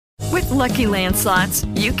Lucky Land Slots,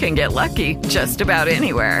 you can get lucky just about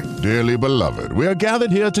anywhere. Dearly beloved, we are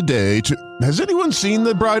gathered here today to... Has anyone seen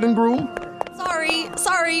the bride and groom?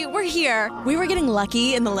 Sorry, we're here. We were getting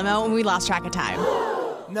lucky in the limo and we lost track of time.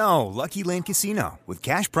 No, Lucky Land Casino, with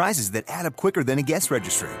cash prizes that add up quicker than a guest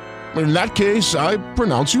registry. In that case, I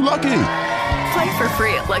pronounce you lucky. Play for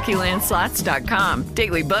free at LuckyLandSlots.com.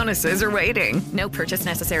 Daily bonuses are waiting. No purchase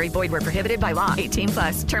necessary. Void where prohibited by law.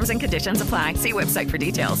 18+. Terms and conditions apply. See website for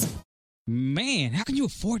details. Man, how can you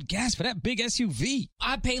afford gas for that big SUV?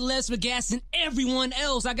 I pay less for gas than everyone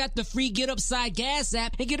else. I got the free Get Upside Gas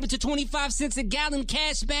app and get up to 25 cents a gallon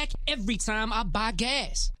cash back every time I buy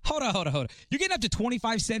gas. Hold on. You're getting up to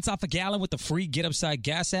 25 cents off a gallon with the free Get Upside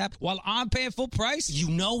Gas app while I'm paying full price? You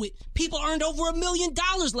know it. People earned over $1 million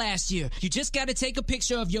last year. You just got to take a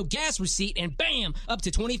picture of your gas receipt and bam, up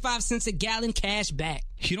to 25 cents a gallon cash back.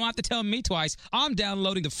 You don't have to tell me twice. I'm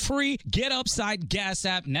downloading the free Get Upside Gas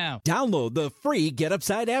app now. Download the free Get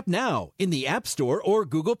Upside app now in the App Store or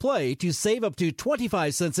Google Play to save up to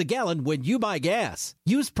 25 cents a gallon when you buy gas.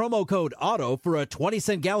 Use promo code AUTO for a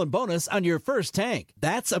 20-cent gallon bonus on your first tank.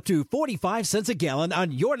 That's up to 45 cents a gallon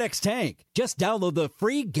on your next tank. Just download the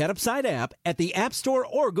free Get Upside app at the App Store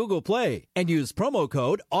or Google Play and use promo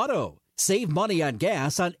code AUTO. Save money on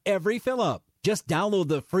gas on every fill-up. Just download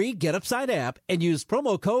the free Get Upside app and use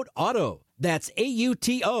promo code AUTO. That's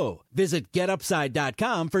AUTO. Visit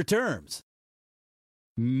GetUpside.com for terms.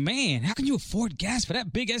 Man, how can you afford gas for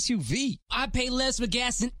that big SUV? I pay less for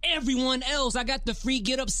gas than everyone else. I got the free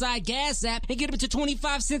Get Upside Gas app and get up to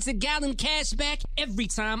 25 cents a gallon cash back every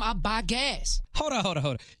time I buy gas. Hold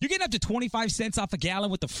on. You're getting up to 25 cents off a gallon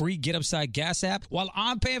with the free Get Upside Gas app while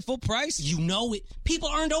I'm paying full price? You know it. People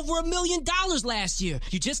earned over $1 million last year.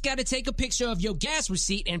 You just got to take a picture of your gas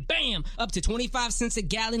receipt and bam, up to 25 cents a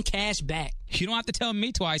gallon cash back. You don't have to tell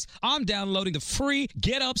me twice. I'm downloading the free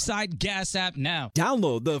Get Upside Gas app now.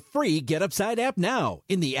 Download the free Get Upside app now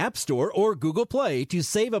in the App Store or Google Play to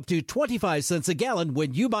save up to 25 cents a gallon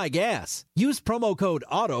when you buy gas. Use promo code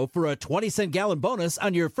AUTO for a 20-cent gallon bonus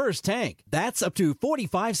on your first tank. That's up to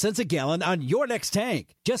 45 cents a gallon on your next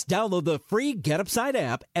tank. Just download the free Get Upside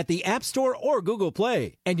app at the App Store or Google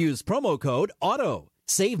Play and use promo code AUTO.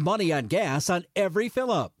 Save money on gas on every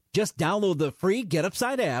fill-up. Just download the free Get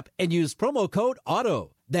Upside app and use promo code AUTO.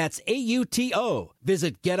 That's AUTO.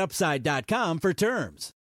 Visit GetUpside.com for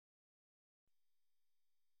terms.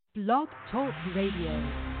 Blog Talk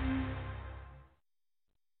Radio.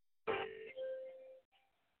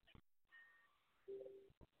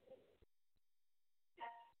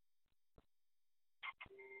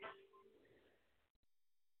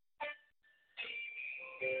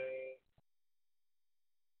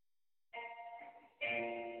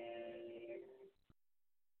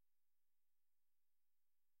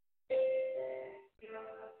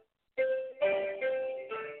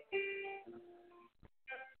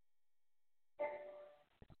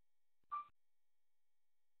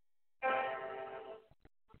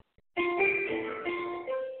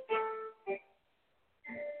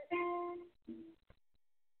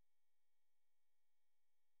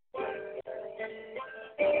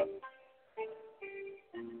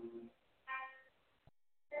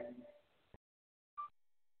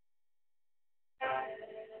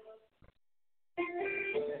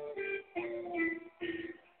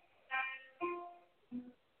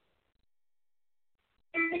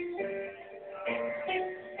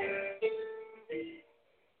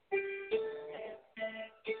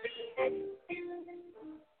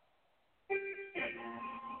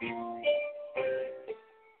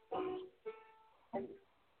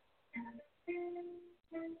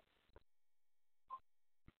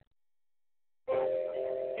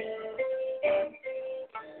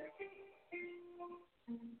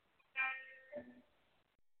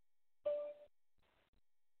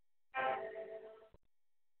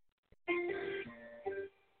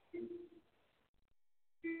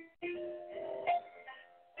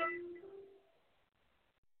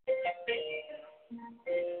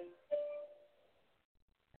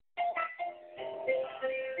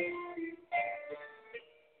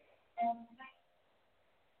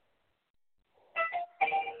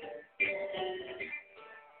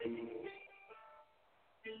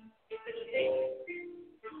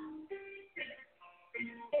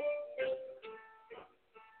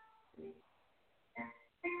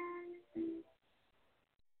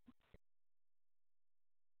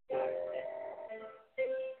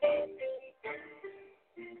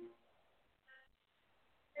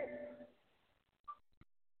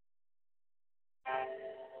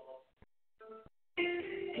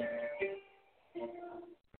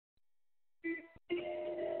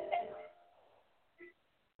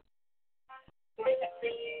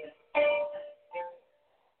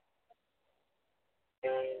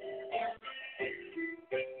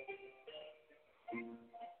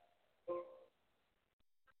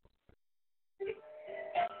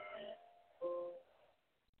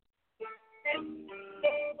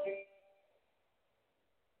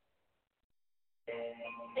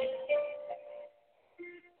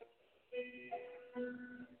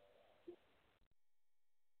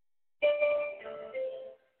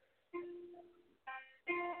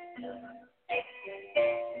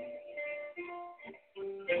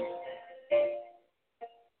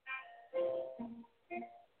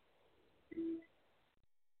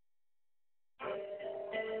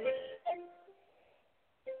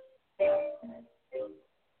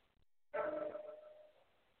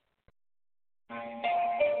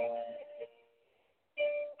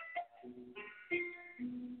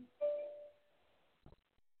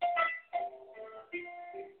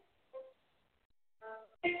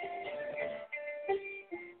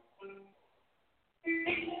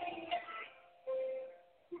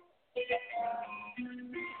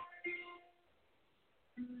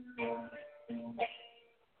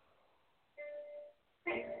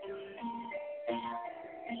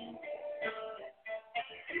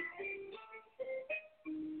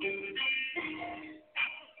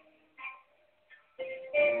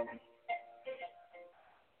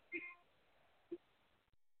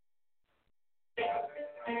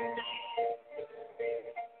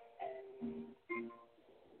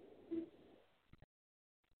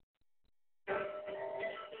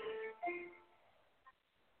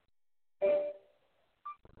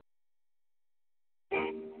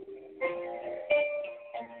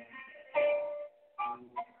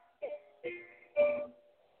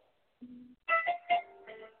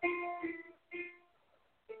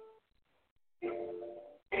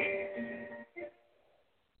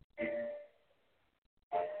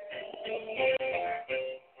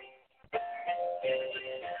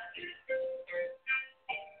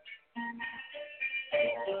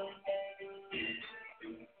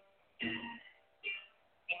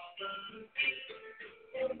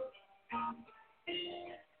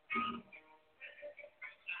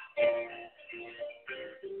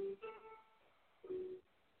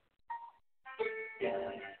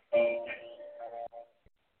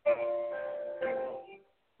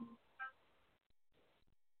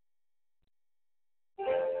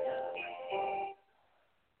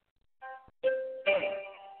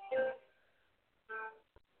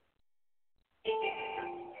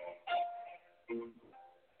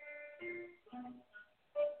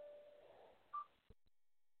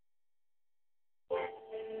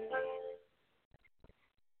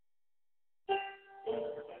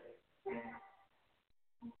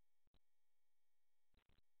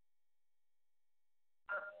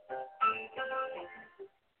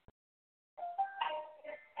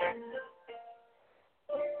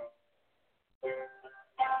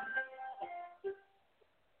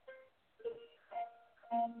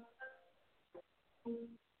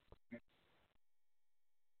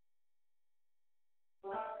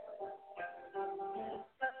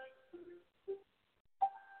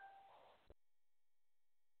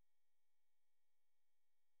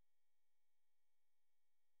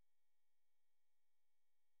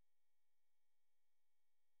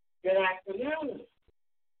 Good afternoon,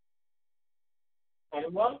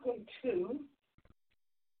 and welcome to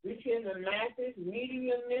Reaching the Masses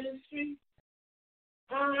Media Ministry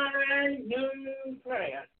High Noon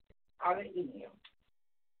Prayer. Hallelujah.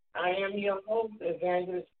 I am your host,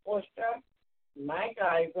 Evangelist Portia, my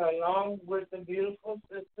guys, along with the beautiful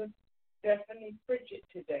sister Stephanie Pritchett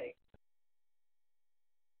today.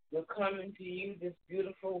 We're coming to you this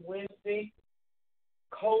beautiful Wednesday,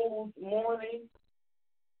 cold morning,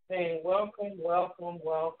 saying welcome, welcome,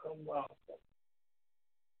 welcome, welcome.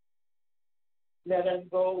 Let us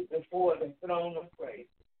go before the throne of grace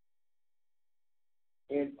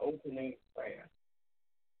in opening prayer.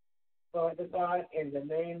 Father God, in the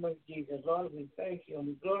name of Jesus, Lord, we thank you and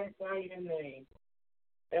we glorify your name.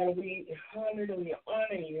 And we, hallelujah,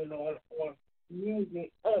 honor you, Lord, for using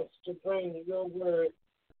us to bring your word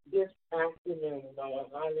this afternoon, Lord.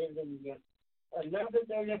 Hallelujah. Another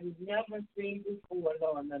day that we've never seen before,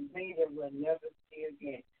 Lord, and a day that we'll never see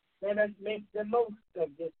again. Let us make the most of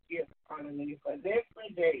this gift, hallelujah, for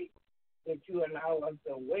every day that you allow us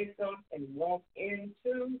to wake up and walk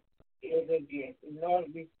into is a gift. And Lord,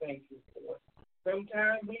 we thank you for it.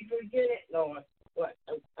 Sometimes we forget it, Lord, but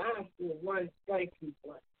I for one thank you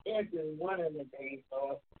for every one of the days,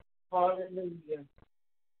 Lord. Hallelujah.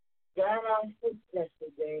 Guide our footsteps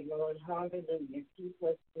today, Lord. Hallelujah. Keep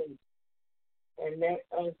us safe. And let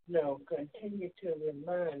us know, continue to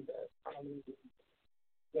remind us, hallelujah,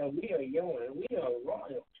 that we are yours, we are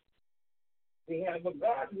royal. We have a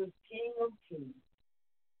God who is King of Kings.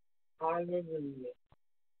 Hallelujah.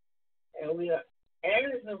 And we are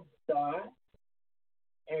heirs of God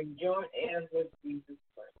and joint heirs with Jesus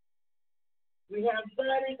Christ. We have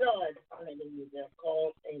bodyguards, hallelujah, they're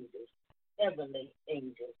called angels, heavenly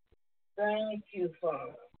angels. Thank you,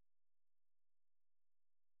 Father.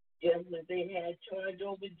 Just as they had charge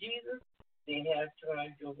over Jesus, they have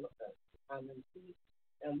charge over us. Hallelujah.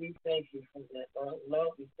 And we thank you for that, Lord.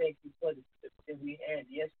 Lord, we thank you for the scripture we had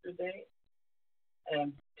yesterday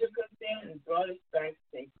and took us there and brought us back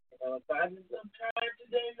safely. God is so tired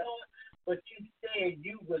today, Lord, but you said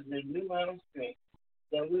you would renew our strength,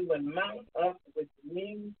 that we would mount up with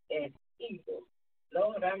wings as eagles.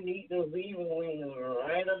 Lord, I need those eagle wings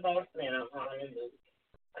right about now. Hallelujah.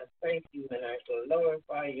 I thank you and I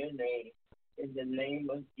glorify your name. In the name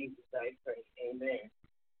of Jesus, I pray. Amen.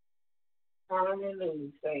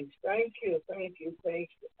 Hallelujah. Thanks. Thank you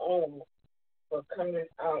all for coming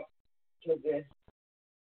out to this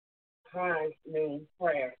high noon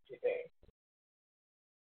prayer today.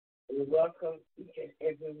 We welcome each and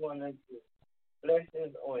every one of you.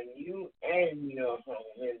 Blessings on you and your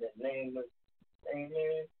home in the name of Jesus.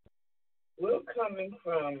 Amen. We're coming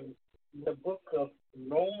from the book of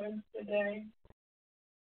Romans today,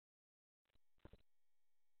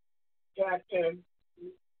 chapter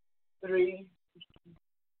 3,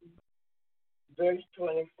 verse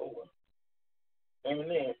 24.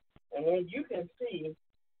 Amen. And as you can see,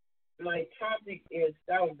 my topic is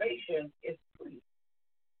salvation is free.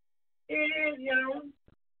 It is, y'all.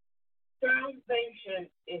 Salvation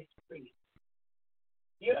is free.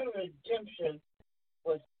 Your redemption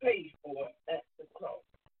was paid for at the cross.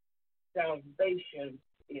 Salvation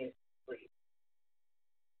is free.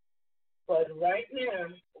 But right now,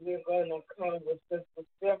 we're going to come with Sister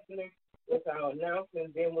Stephanie with our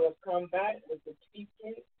announcement. Then we'll come back with the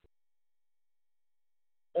teaching.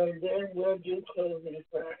 And then we'll do closing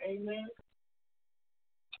prayer. Amen.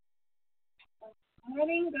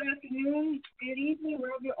 morning, good afternoon, good evening,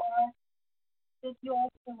 wherever you are. Thank you all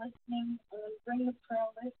for listening. Bring the prayer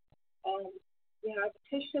list. We have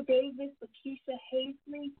Tisha Davis, Lakeisha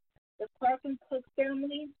Hazley, the Clark and Cook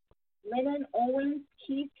family, Lennon Owens,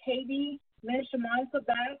 Keith Haby, Minister Monica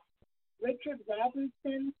Bass, Richard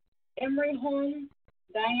Robinson, Emery Holmes,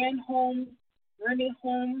 Diane Holmes, Bernie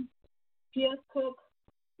Holmes, Tia Cook,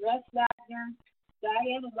 Russ Wagner,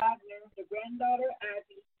 Diane Wagner, the granddaughter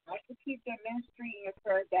Abby. I can keep their ministry in your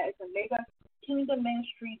prayers. That is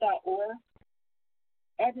OmegaKingdomMinistry.org.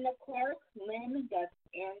 Edna Clark, Lynn, that's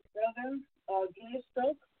Ann Southern, Julia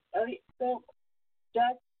Stokes, Elliot Stokes,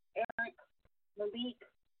 Doug, Eric, Malik,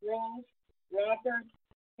 Rose, Robert,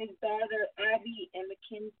 his daughter Abby, and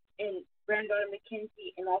granddaughter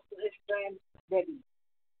Mackenzie, and also his friend Debbie.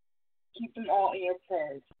 Keep them all in your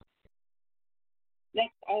prayers.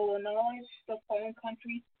 Next, I will acknowledge the foreign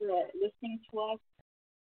countries for listening to us.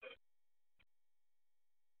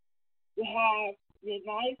 We have the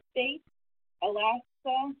United States,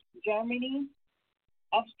 Alaska, Germany,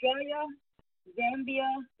 Australia, Zambia,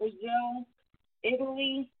 Brazil,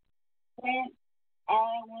 Italy, France,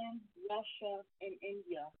 Ireland, Russia, and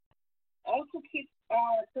India. Also keep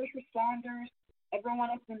our first responders,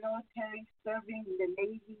 everyone in the military, serving in the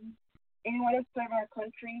Navy, anyone that's serving our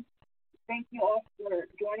country. Thank you all for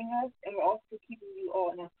joining us, and we're also keeping you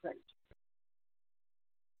all in our prayers.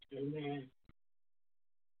 Amen.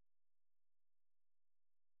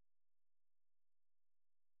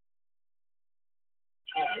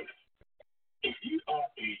 Hi. If you are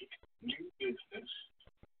a new business,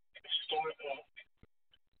 start up,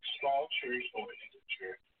 small church or any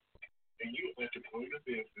church, and you would like to grow your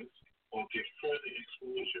business or get further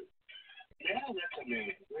exposure, may I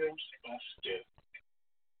recommend Rose Step.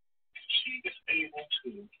 She is able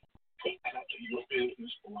to put out to your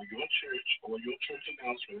business or your church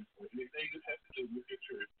announcement or anything that has to do with your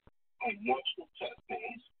church on multiple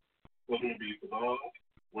platforms, whether it be blog,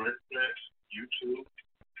 WordPress, YouTube,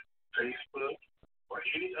 Facebook, or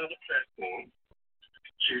any other platform.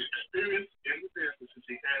 She's experienced in the business and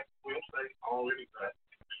she has a website already up,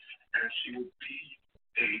 and she will be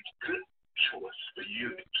a good choice for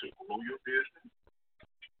you to grow your business,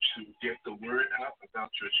 to get the word out about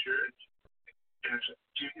your church, and to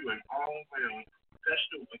give you an all-around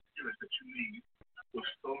professional experience that you need with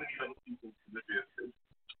so many other people in the business.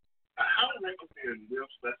 I highly recommend Will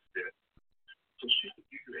Step so she can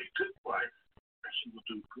give you a good price and she will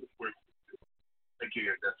do good work with you.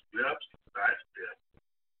 Again, that's Web-Step,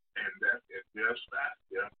 and that's at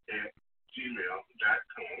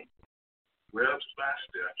webstep@gmail.com.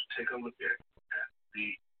 Web-Step, take a look at and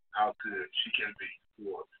see how good she can be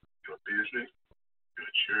for your business, your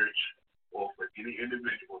church, or for any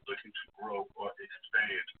individual looking to grow or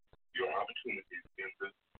expand your opportunities in the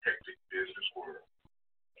hectic business world.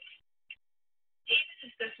 Hey, this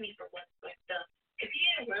is Stephanie for Website Stuff. If you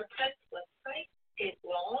need a WordPress website, a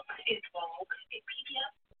blog, a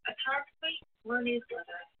PDF, a PowerPoint, or a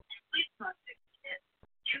newsletter, please contact me at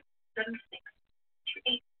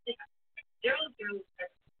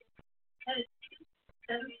 276-286-0076. That is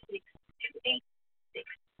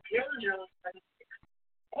 276-286-0076.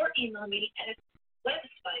 Or email me at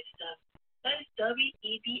websitestuff. That is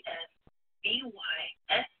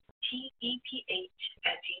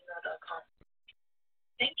WEBSBYSTEPH@gmail.com.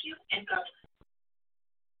 Thank you and God bless.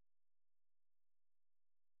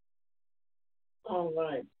 All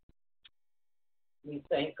right. We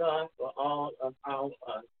thank God for all of our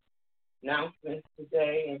announcements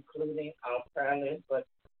today, including our prayer list, but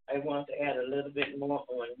I want to add a little bit more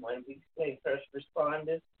on when we say first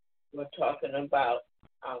responders. We're talking about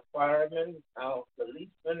our firemen, our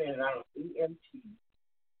policemen, and our EMTs.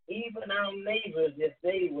 Even our neighbors, if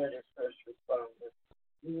they were the first responders.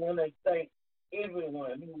 We want to thank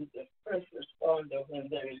everyone who is the first responder when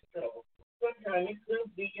there is trouble. Sometimes it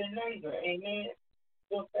could be your neighbor, amen?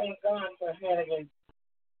 So thank God for having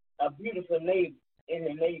a beautiful neighbor in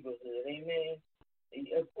the neighborhood, amen?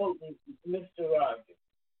 Quoting Mr. Rogers,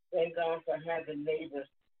 thank God for having neighbors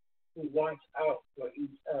who watch out for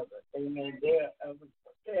each other, amen?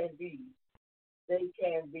 They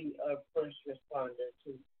can be a first responder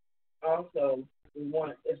too. Also, we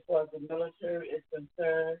want, as far as the military is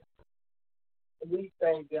concerned, we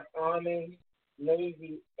thank the Army,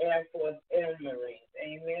 Navy, Air Force, and Marines.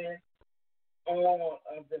 Amen. All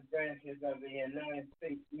of the branches of the United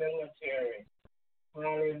States military.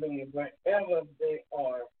 Hallelujah. Wherever they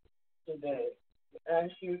are today. We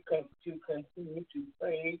ask you to continue to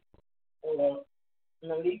pray for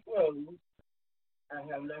Malik Rose. I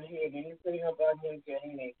have not heard anything about him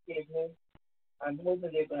getting a kidney. I'm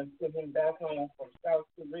hoping they're going to put him back home from South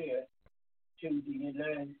Korea to the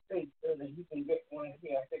United States so that he can get one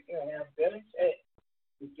here. I think he'll have better chance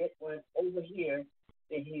to get one over here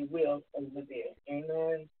than he will over there.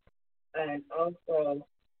 Amen. And also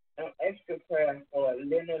an extra prayer for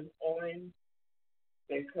Leonard Owens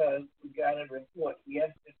because we got a report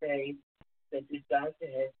yesterday that the doctor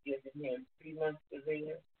has given him 3 months to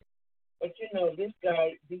live. But you know, this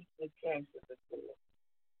guy beat the cancer before.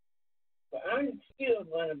 But I'm still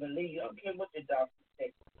going to believe, I don't care what the doctor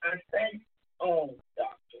says. I thank all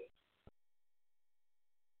doctors.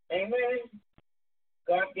 Amen.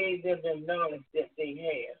 God gave them the knowledge that they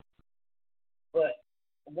have. But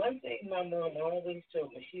one thing my mom always told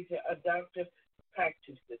me, she said, a doctor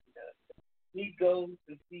practices nothing. He goes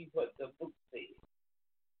to see what the book says.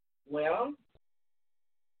 Well,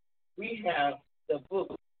 we have the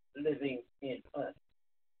book living in us.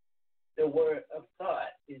 The Word of God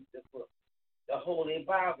is the book. The Holy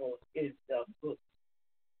Bible is the book.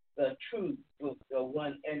 The true book, the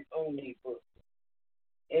one and only book.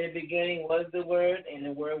 In the beginning was the Word, and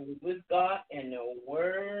the Word was with God, and the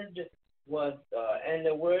Word was God. And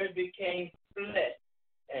the Word became flesh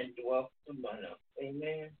and dwelt among us.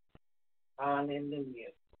 Amen.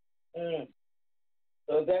 Hallelujah.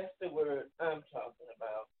 So that's the Word I'm talking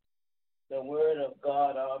about. The Word of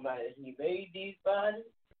God Almighty. He made these bodies,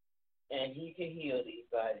 and He can heal these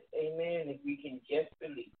bodies. Amen. If we can just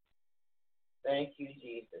believe. Thank you,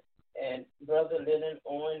 Jesus. And Brother Leonard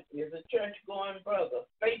Owens is a church-going brother,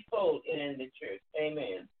 faithful in the church.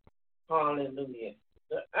 Amen. Hallelujah.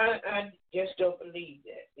 So I just don't believe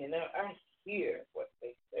that. You know, I hear what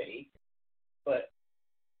they say,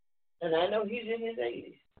 and I know he's in his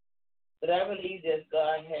 80s, but I believe that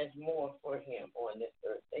God has more for him on this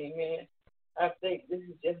earth. Amen. I think this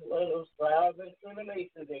is just one of those trials and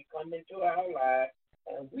tribulations that come into our lives,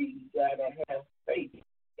 and we got to have faith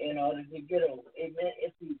in order to get over. Amen.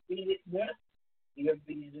 If you beat it once, you'll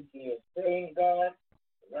beat it again. Thank God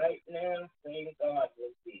right now. Thank God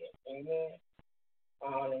will be it. Amen.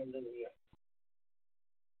 Hallelujah.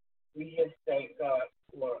 We just thank God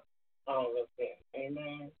for all of them.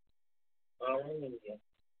 Amen. Hallelujah.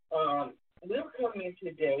 We're coming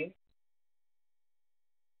today,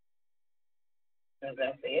 as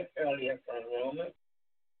I said earlier, from Romans.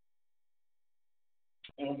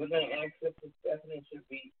 And we're going to ask Sister Stephanie to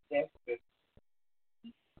read that scripture.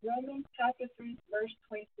 Romans chapter 3, verse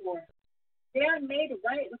 24. They are made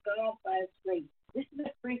right with God by His grace. This is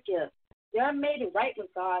a free gift. They are made right with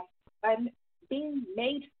God by being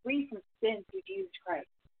made free from sin through Jesus Christ.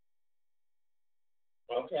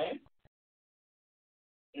 Okay.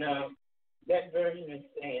 Now, that version is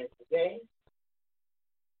saying today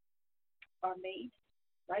are made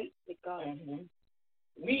right with God. Mm-hmm.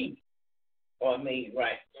 We are made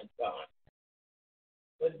right with God.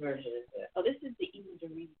 What version is that? Oh, this is the easy to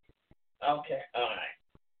read. Okay, all right.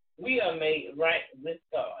 We are made right with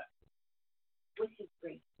God. With His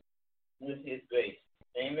grace. With His grace.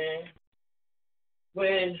 Amen.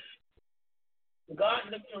 When God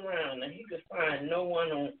looked around and He could find no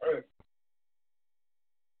one on earth,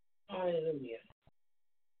 hallelujah,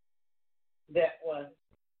 that was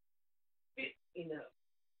fit enough,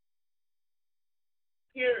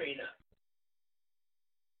 pure enough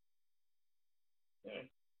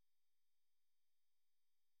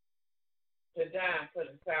to die for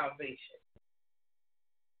the salvation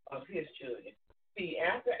of His children. See,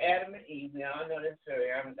 after Adam and Eve, we all know this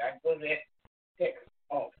story. I go to that text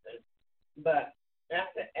often. But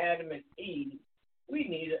after Adam and Eve, we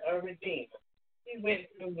needed a redeemer. He went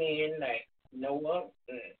through men like Noah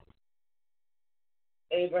and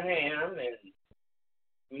Abraham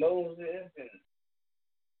and Moses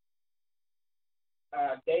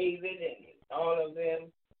and David and all of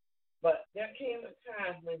them. But there came a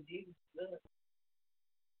time when Jesus looked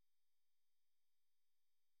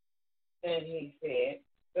and He said,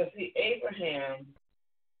 but see, Abraham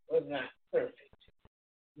was not perfect.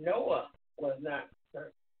 Noah was not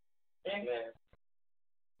perfect. Amen.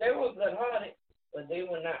 They were good-hearted, but they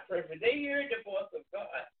were not perfect. They heard the voice of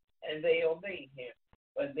God, and they obeyed Him,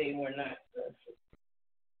 but they were not perfect.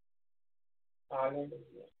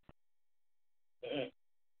 Hallelujah.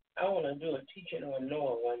 I want to do a teaching on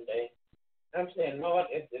Noah one day. I'm saying, Lord,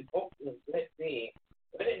 if the boat was that big,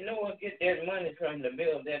 where did Noah get that money from to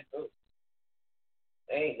build that boat?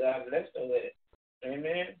 Hey, God bless him with it.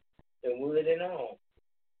 Amen. The wood and all.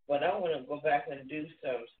 But I want to go back and do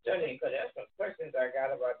some studying because there's some questions I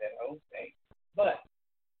got about that whole thing. But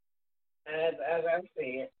as I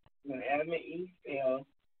said, when Adam and Eve fell,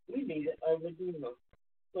 we needed a redeemer.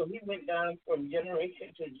 So He went down from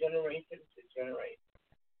generation to generation to generation,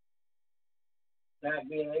 not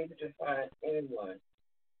being able to find anyone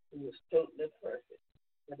who was totally perfect.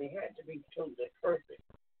 But they had to be totally perfect.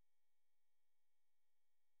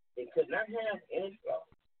 They could not have any flaws.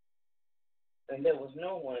 And there was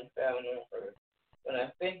no one found on earth. When I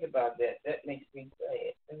think about that, that makes me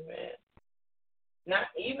sad. Amen. Not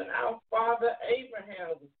even our father Abraham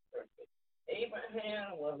was perfect.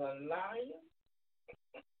 Abraham was a liar.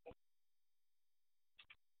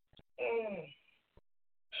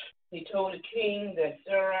 He told the king that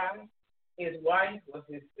Sarai, his wife, was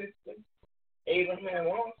his sister. Abraham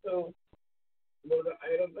also was an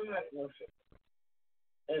idol god worshiper.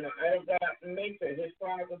 And an idol god maker. His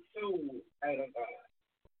father sold idol god.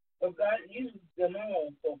 But God used them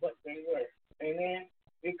all for what they were. Amen.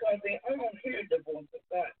 Because they all heard the voice of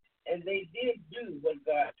God. And they did do what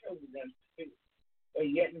God told them to do. But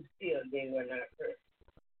yet and still they were not perfect.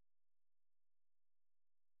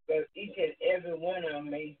 But each and every one of them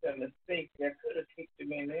made some mistakes that could have kicked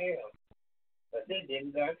them in hell. But they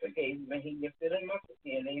didn't. God forgave them and he lifted them up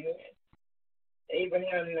again. Amen.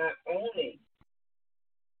 Abraham not only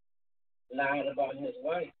lied about his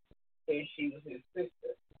wife, said she was his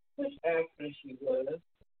sister, which actually she was,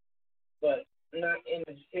 but not in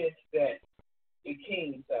the sense that the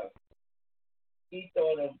king thought. He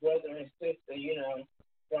thought of brother and sister,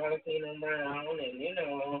 frolicking around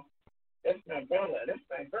and, that's my brother, that's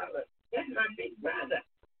my brother, that's my big brother.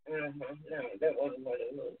 No, that wasn't what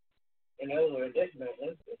it was. In other words, that's my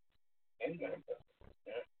sister and my brother.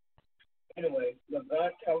 Yeah. Anyway, but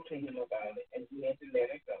God talked to him about it, and he had to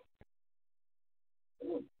let it go.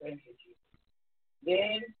 Ooh, thank you, Jesus.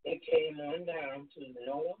 Then it came on down to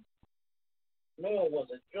Noah. Noah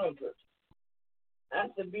was a drunkard.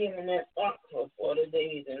 After being in that ark for 40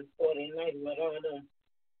 days and 40 nights with all them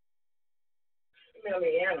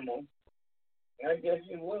smelly animals, I guess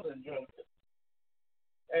he was a drunkard.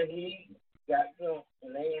 And he got drunk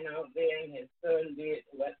laying out there, and his son did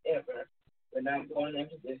whatever. We're not going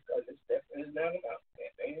into this because this stuff is not about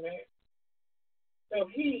that. Amen. So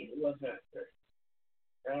he was not perfect.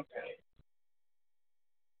 Okay.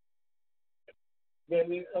 Then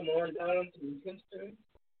we come on down to history,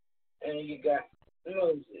 and you got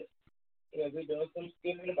Moses. Yeah, we're doing some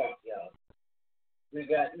skipping about y'all. We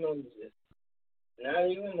got Moses. Not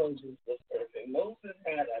even Moses was perfect. Moses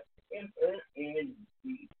had a temper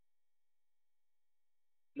indeed.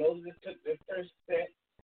 Moses took the first set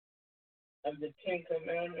of the 10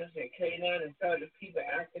 Commandments and came down and saw the people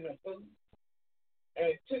acting a fool,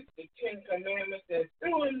 and took the 10 Commandments and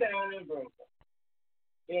threw them down and broke them.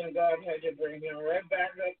 Then God had to bring him right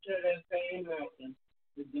back up to that same mountain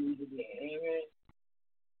to do it again.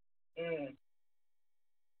 Amen.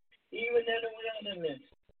 Even in the wilderness,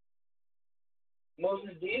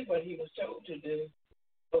 Moses did what he was told to do.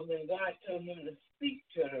 But when God told him to speak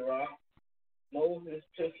to the rock, Moses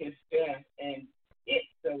took his staff and hit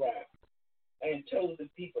the rock and told the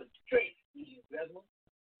people straight, you rebels.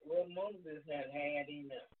 Well, Moses had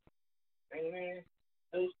enough. Amen.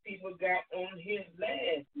 Those people got on his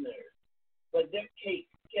last nerve. But that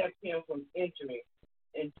kept him from entering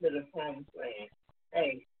into the promised land.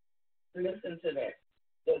 Hey, listen to that.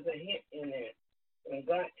 There's a hint in there. When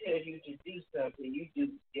God tells you to do something, you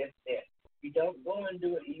do just that. You don't go and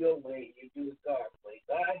do it your way. You do it God's way.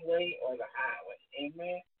 God's way or the highway.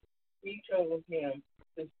 Amen. He told him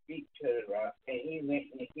to speak to the rock, and he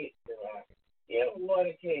went and hit the rock. Yeah,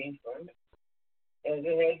 water came from it, as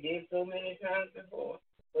it had did so many times before.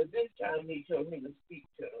 But this time he told him to speak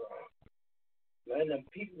to the rock. And the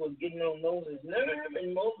people were getting on Moses' nerve,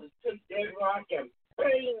 and Moses took that rock and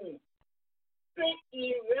bang! Straight,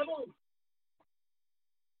 ye rebels!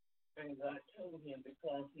 And God told him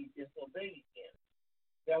because he disobeyed him.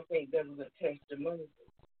 Y'all think that was a test of Moses.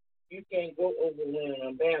 You can't go over winning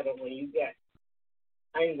a battle when you got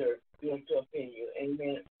anger built up in you.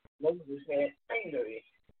 Amen. Moses had anger issues.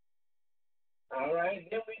 All right,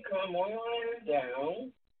 then we come on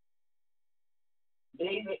down.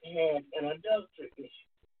 David had an adultery issue.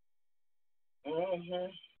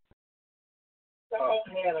 Saul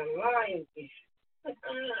had a lying issue.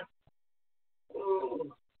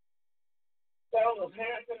 Ooh. Saul was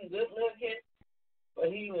handsome, good looking, but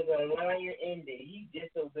he was a liar indeed. He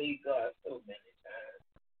disobeyed God so many times.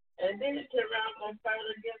 And then it turned around going to fight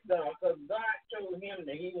against God, because God told him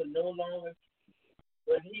that he would no longer,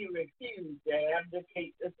 but he refused to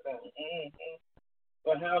abdicate the throne.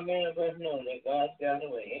 But how many of us know that God's got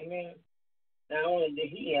away? Amen. Not only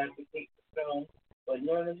did he abdicate the throne, but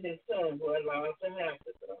none of his sons were allowed to have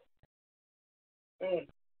the throne.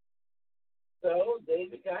 So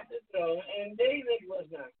David got the throne, and David was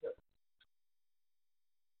not perfect.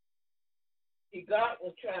 See, God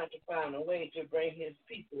was trying to find a way to bring his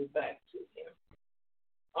people back to him.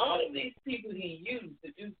 All of these people he used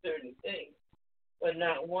to do certain things, but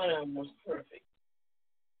not one of them was perfect.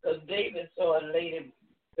 Because David saw a lady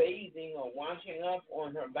bathing or washing up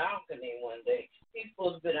on her balcony one day. He's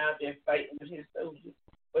supposed to have been out there fighting with his soldiers,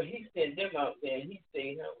 but he sent them out there and he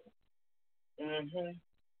stayed home.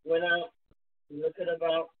 Went out looking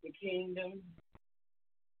about the kingdom.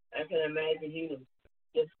 I can imagine he was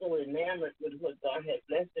just so enamored with what God had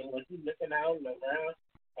blessed him. Was he looking out and around,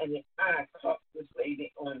 and his eye caught this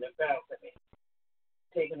lady on the balcony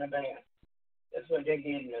taking a bath. That's what they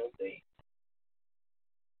did in those days.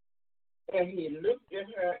 And he looked at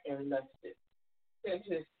her and lusted. Sent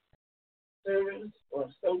his servants or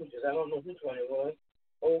soldiers, I don't know which one it was,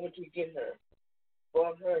 over to get her.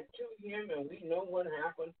 Brought her to him, and we know what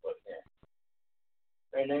happened from there.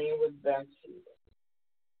 Her name was Bathsheba.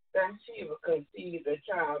 Bathsheba conceived a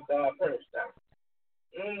child God first time.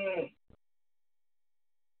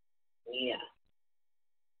 Yeah.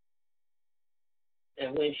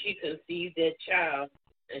 And when she conceived that child,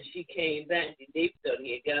 and she came back, David thought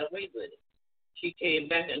he had got away with it. She came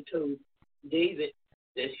back and told David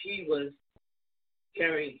that she was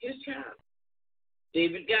carrying his child.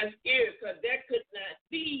 David got scared because that could not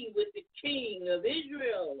be with the king of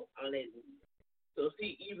Israel. Hallelujah. So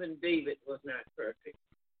see, even David was not perfect.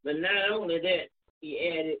 But not only that, he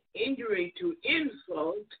added injury to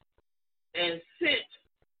insult and sent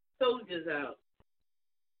soldiers out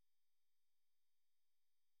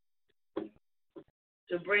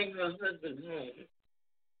to bring her husband home.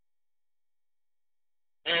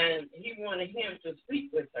 And he wanted him to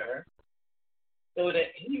sleep with her so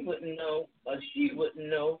that he wouldn't know or she wouldn't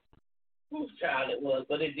know whose child it was.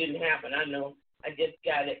 But it didn't happen. I know. I just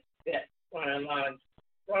got it that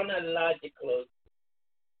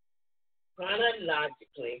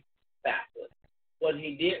chronologically backwards. What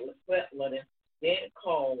he did was slept with him, then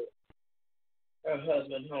called her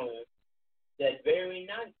husband home that very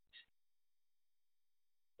night.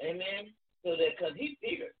 Amen? So that, because he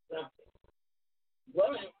figured something.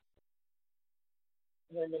 But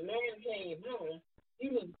when the man came home, he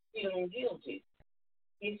was feeling guilty.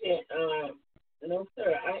 He said, no,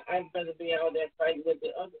 sir, I'd rather be out there fighting with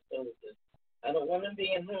the other soldiers. I don't want to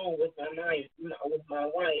be at home with my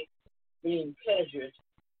wife being pleasured,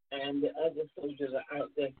 and the other soldiers are out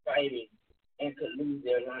there fighting and could lose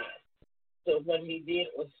their lives. So what he did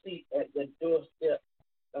was sleep at the doorstep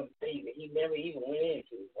of David. He never even went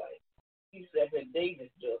into his wife. He slept at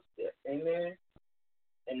David's doorstep. Amen?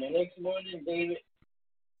 And the next morning, David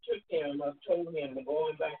took him or told him to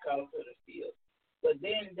go back out to the field. But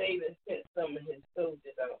then David sent some of his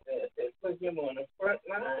soldiers out there to put him on the front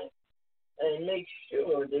line and make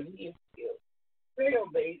sure that he is killed. They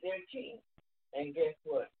obeyed their king. And guess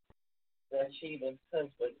what? Bathsheba's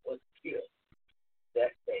husband was killed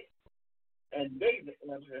that day. And David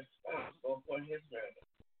was responsible for his murder.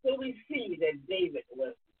 So we see that David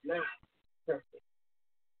was not perfect.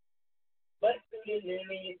 But through the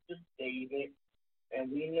lineage of David,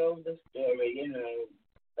 and we know the story,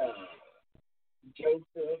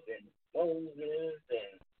 Joseph and Moses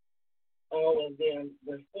and all of them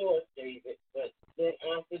before David. But then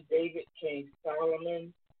after David came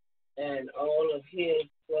Solomon and all of his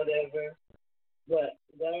whatever. But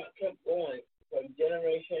God kept going from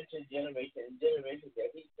generation to generation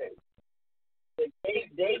that he said.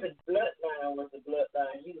 David's bloodline was the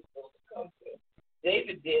bloodline he was supposed to come to.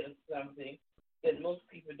 David did something that most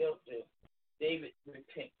people don't do. David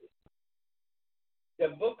repented. The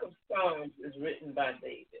book of Psalms is written by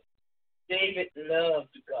David. David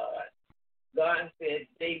loved God. God said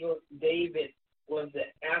David was the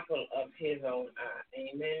apple of his own eye.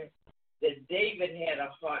 Amen. That David had a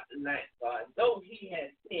heart like God. Though he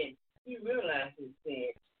had sinned, he realized his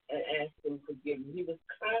sin and asked for forgiveness. He was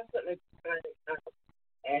constantly crying out,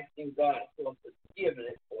 asking God for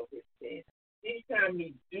forgiveness for his sin. Each time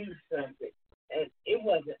he do something, and it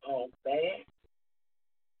wasn't all bad,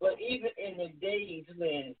 but even in the days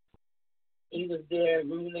when he was there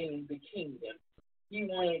ruling the kingdom, he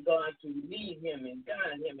wanted God to lead him and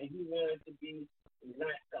guide him, and he wanted to be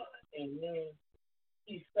like God. Amen.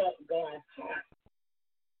 He sought God's heart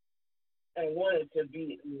and wanted to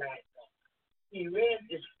be like God. He read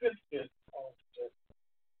the scriptures often.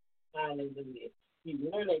 Hallelujah. He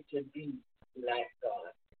wanted to be like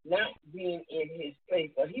God. Not being in his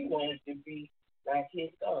place, but he wanted to be like his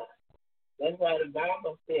God. That's why the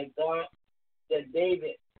Bible said that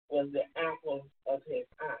David was the apple of his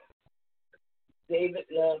eye. David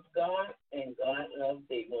loved God, and God loved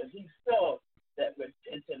David. When he saw that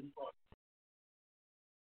repentant heart,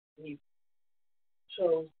 he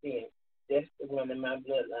chose him. That's the one in my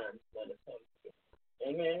bloodline is going to come to.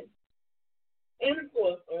 Amen. And of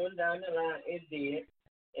course, down the line, it did.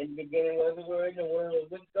 In the beginning was the Word, and the Word was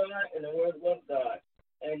with God, and the Word was God.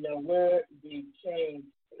 And the Word became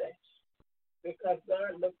flesh. Because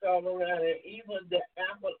God looked all around, and even the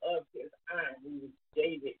apple of his eye, who was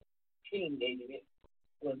David, King David,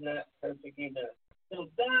 was not perfect enough. So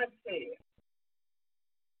God said,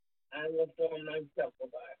 I will form myself a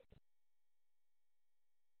body.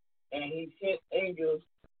 And he sent angels,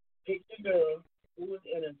 picked a girl who was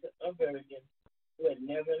innocent, a virgin, who had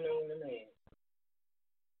never known a man.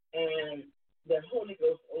 And the Holy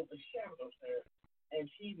Ghost overshadowed her, and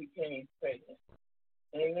she became pregnant.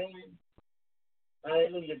 Amen.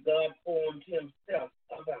 Hallelujah. God formed himself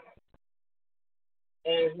a body.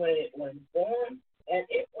 And when it was born, and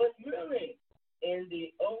it was really in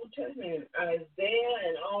the Old Testament, Isaiah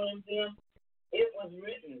and all of them, it was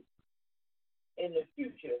written in the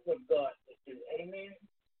future what God would do. Amen.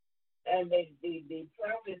 And the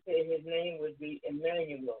prophet said his name would be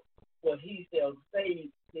Emmanuel, for he shall save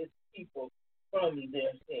his people from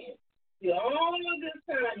their sins. See, all of this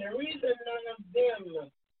time, the reason none of them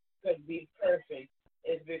could be perfect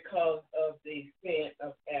is because of the sin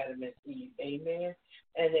of Adam and Eve. Amen.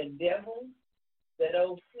 And the devil, that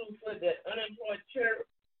old flufer, that unemployed church,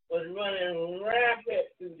 was running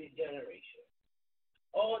rapid through the generation.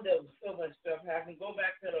 Oh, there was so much stuff happening. Go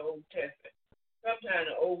back to the Old Testament. Sometimes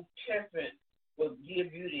the Old Testament will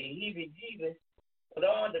give you the heebie-jeebies with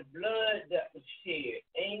all the blood that was shed.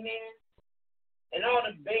 Amen. And all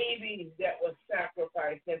the babies that were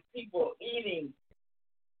sacrificed, and people eating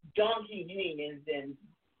donkey hands and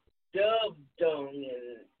dove dung,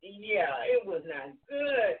 and it was not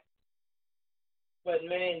good. But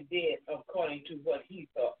man did according to what he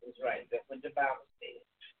thought was right. That's what the Bible says.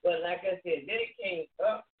 But like I said, then it came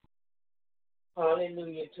up,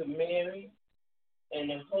 hallelujah, to Mary, and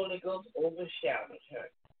the Holy Ghost overshadowed her.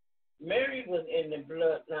 Mary was in the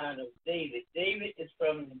bloodline of David. David is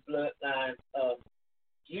from the bloodline of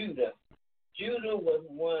Judah. Judah was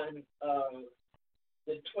one of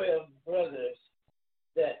the 12 brothers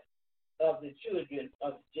of the children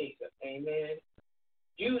of Jacob. Amen.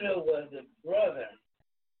 Judah was the brother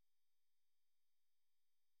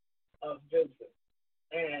of Joseph.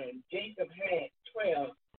 And Jacob had 12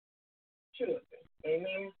 children.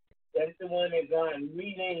 Amen. That's the one that God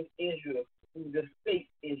renamed Israel, who the state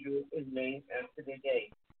Israel is named after the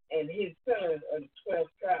day. And his sons are the 12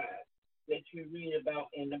 tribes that you read about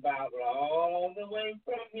in the Bible, all the way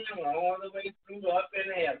from him, all the way through up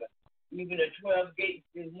in heaven. Even the 12 gates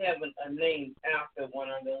in heaven are named after one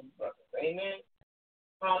of those brothers. Amen.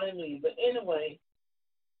 Hallelujah. But anyway,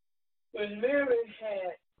 when Mary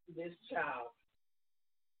had this child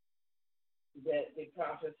that the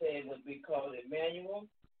prophet said would be called Emmanuel,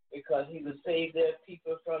 because he would save their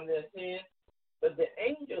people from their sins, but the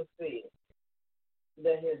angel said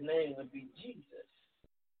that his name would be Jesus.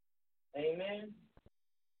 Amen.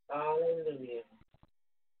 Hallelujah.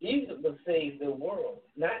 Jesus will save the world,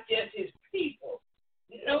 not just his people.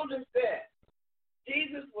 Notice that.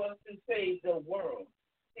 Jesus was to save the world.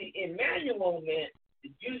 See, Emmanuel meant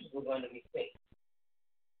the Jews were going to be saved.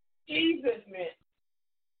 Jesus meant,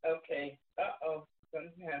 okay,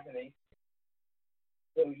 something's happening.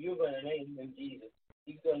 So you're going to name him Jesus.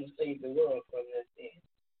 He's going to save the world from their sin.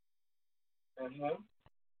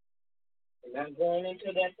 And I'm going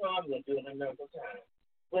into that problem. We'll do it another time.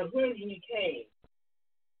 But when he came,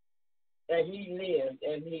 and he lived,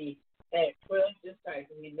 and he had 12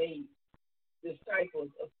 disciples, he made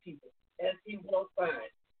disciples of people. As he walked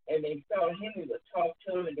by, and they saw him, he would talk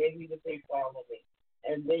to them, and then he would say, follow me.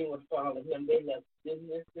 And they would follow him. They left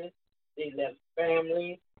businesses. They left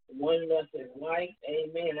family. One left his wife.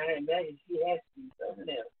 Amen. I imagine she has to be something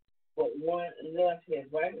else. But one left his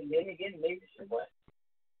wife, and then again, maybe she was.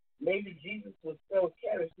 Maybe Jesus was so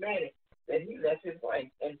charismatic that he left his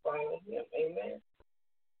wife and followed him. Amen.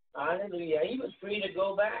 Hallelujah. He was free to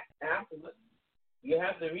go back afterwards. You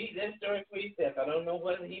have to read this story for yourself. I don't know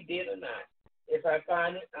whether he did or not. If I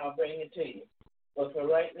find it, I'll bring it to you. But for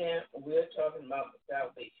right now, we're talking about the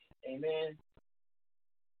salvation. Amen.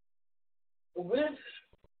 With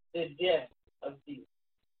the death of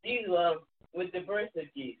Jesus, with the birth of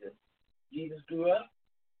Jesus, Jesus grew up.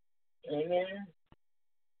 Amen.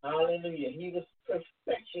 Hallelujah. He was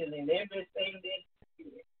perfection in everything that he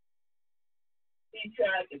did. He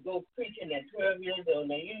tried to go preaching at 12 years old.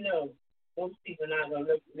 Now, you know, most people are not going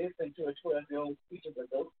to listen to a 12-year-old preacher,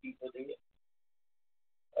 but those people did.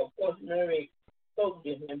 Of course, Mary spoke to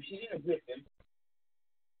him. She didn't whip him.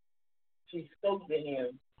 She spoke to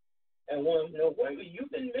him and wanted to know, where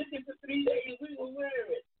you've been missing for 3 days. We were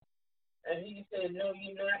worried. And he said, no,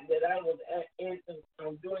 you're not, that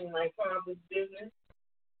I'm doing my Father's business.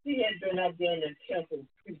 He had been up there in the temple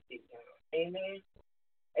preaching now. Amen.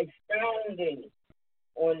 Expounding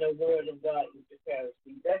on the word of God with the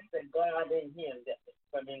Pharisees. That's the God in him that was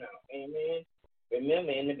coming out. Amen.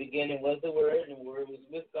 Remember, in the beginning was the Word, and the Word was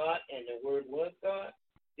with God, and the Word was God.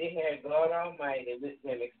 They had God Almighty with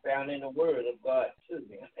them, expounding the Word of God to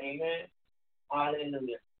them. Amen.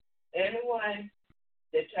 Hallelujah. Anyway,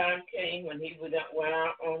 the time came when he went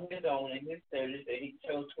out on his own in his service, and he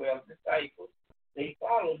chose 12 disciples. They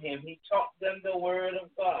followed him. He taught them the Word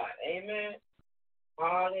of God. Amen.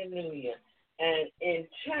 Hallelujah. And in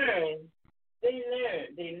turn, they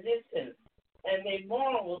learned, they listened, and they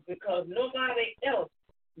marveled because nobody else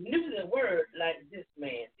knew the word like this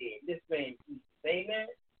man did. This man Jesus. Amen.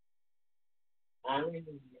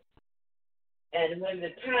 Hallelujah. And when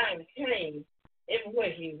the time came,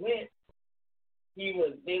 everywhere he went,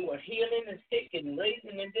 they were healing the sick and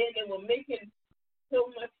raising, and then they were making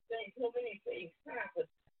so many things happen,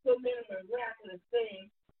 so many miraculous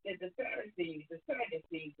things that the Pharisees, the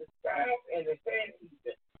Sadducees, the scribes, and the Pharisees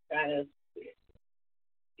got us with.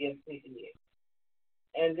 Yes, they did.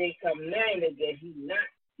 And they commanded that he not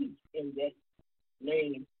teach in that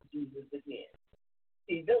name Jesus again.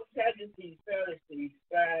 See, those Sadducees, Pharisees,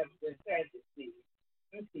 scribes, and Sadducees,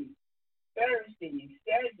 you see, Pharisees,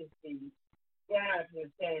 Sadducees, scribes,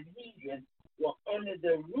 and Sanhedrin were under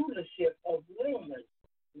the rulership of Romans.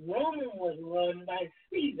 Rome was run by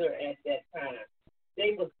Caesar at that time.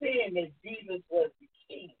 They were saying that Jesus was the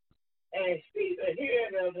king. And Caesar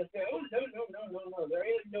heard them and said, oh, no, there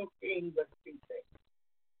is no king but Caesar.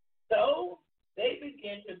 So they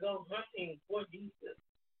began to go hunting for Jesus.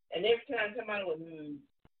 And every time somebody would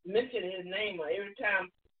mention his name, or every time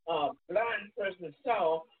a blind person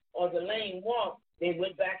saw or the lame walked, they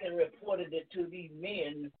went back and reported it to these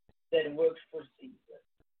men that worked for Caesar.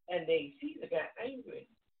 And Caesar got angry.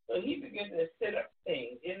 So he began to set up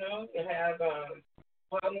things, you have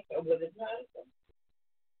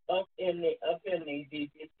up in the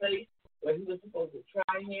place where he was supposed to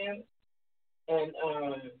try him. And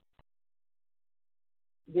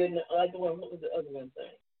then the other one, what was the other one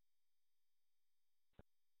saying?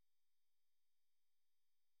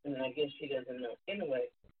 And I guess she doesn't know. Anyway,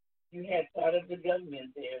 you had part of the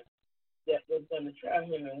government there that was going to try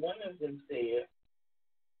him, and one of them said,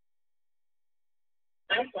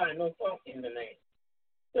 I find no fault in the man.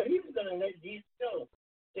 So he was going to let Jesus go.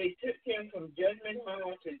 They took him from judgment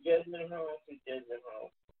hall to judgment hall to judgment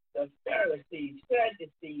hall. The Pharisees,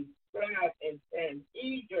 Sadducees, scribes, and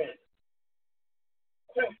Sanhedrin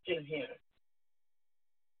questioned him.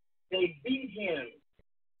 They beat him.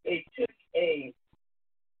 They took a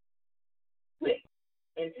whip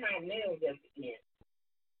and tied nails at the end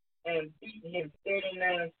and beat him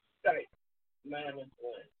 39 stripes minus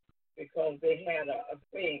one, because they had a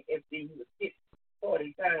saying, if he was hit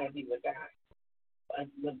 40 times, he would die.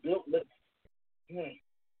 With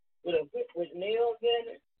a whip with nails in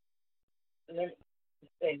it, and then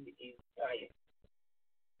say to you,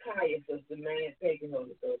 Caiaphas, the man taking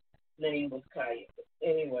over, the name was Caiaphas.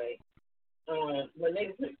 Anyway, when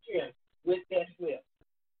they put him with that whip,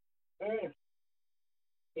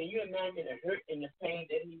 can you imagine the hurt and the pain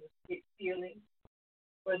that he was feeling?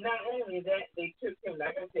 But not only that, they took him,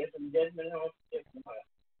 like I said, from judgment hall to judgment hall,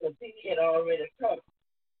 because he had already taught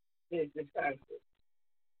his disciples.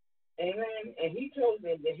 Amen. And he told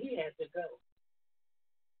them that he had to go.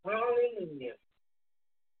 Hallelujah.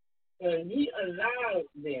 And he allowed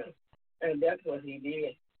them, and that's what he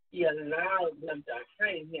did. He allowed them to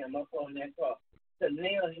hang him up on that cross, to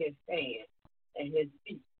nail his hands and his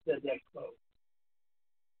feet to that cross.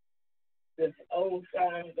 This old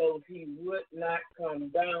song goes, he would not come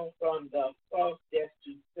down from the cross just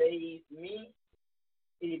to save me.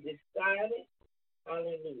 He decided,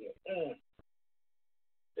 hallelujah,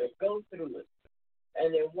 to go through it.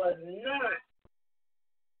 And it was not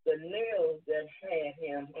the nails that had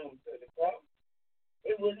him hung to the cross.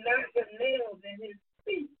 It was not the nails in his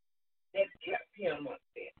feet that kept him up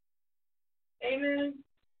there. Amen.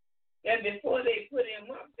 And before they put him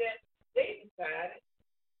up there, they decided,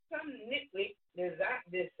 some nitwit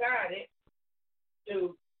decided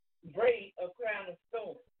to braid a crown of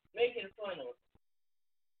thorns, making fun of him.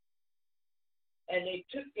 And they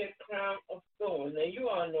took that crown of thorns. Now,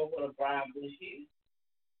 you all know what a briar bush is.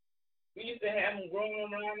 We used to have them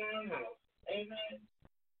growing around our house. Amen.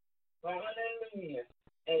 Hallelujah.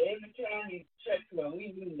 And every time you touch one,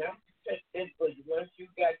 we knew not to touch that bush. Once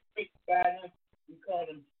you got pricked by them, we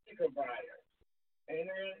called them sticker briars.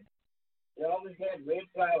 Amen. They always had red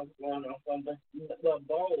flowers growing off them, but the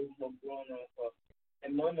balls were growing off of.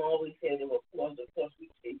 And Mom always said they were poison, plus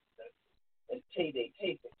we tasted them. And they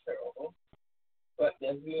tasted terrible. But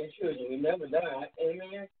that's being children. We never died.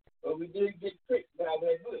 Amen. But we did get pricked by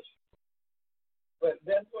that bush. But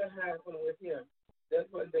that's what happened with him. That's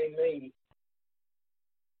what they made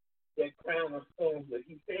that crown of thorns with.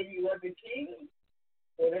 He said he was the king,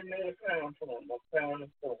 so they made a crown for him, a crown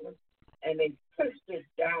of thorns. And they pushed it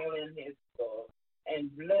down in his skull,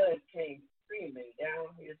 and blood came streaming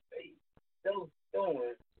down his face. Those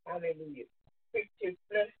thorns, hallelujah, pricked his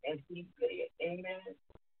flesh, and he bled. Amen.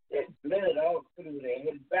 There's blood all through there.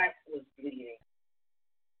 His back was bleeding.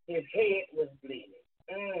 His head was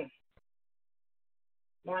bleeding.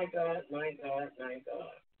 My God, my God, my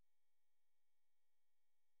God.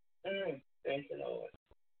 Thank you, Lord.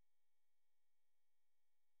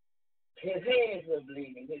 His hands were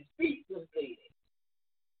bleeding. His feet were bleeding.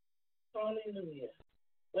 Hallelujah.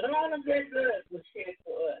 But all of that blood was shed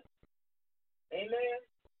for us. Amen.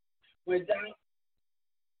 Without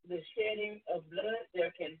the shedding of blood,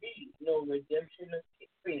 there can be no redemption of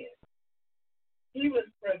sin. He was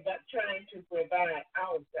trying to provide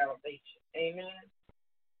our salvation. Amen.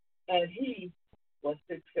 And he was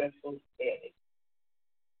successful at it.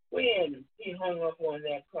 When he hung up on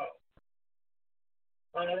that cross.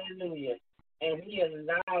 Hallelujah. And he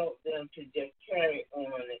allowed them to just carry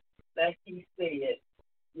on it. Like he said,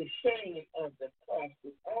 the shame of the cross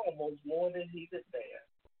was almost more than he could bear.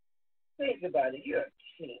 Think about it. You're a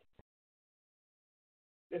king.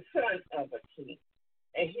 The son of a king.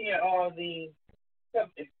 And here are the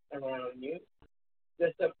subjects around you.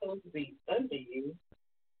 They're supposed to be under you.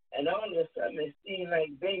 And all of a sudden it seems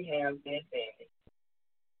like they have the advantage.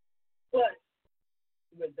 But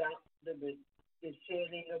without the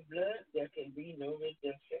shedding of blood, there can be no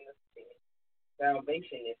redemption of sin.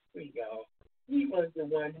 Salvation is free, y'all. He was the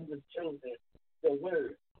one who was chosen. The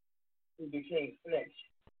Word who became flesh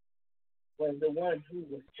was the one who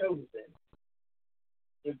was chosen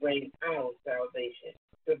to bring our salvation,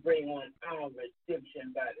 to bring on our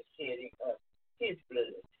redemption by the shedding of his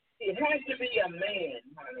blood. It has to be a man,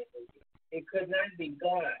 hallelujah. It could not be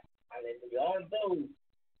God, hallelujah. Although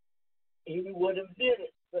he would have did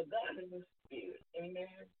it, but God is a spirit,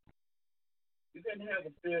 amen. You couldn't have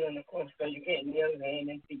a spirit on the cross, so you can't nail his hand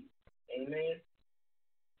and feet, amen.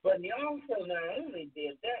 But he also not only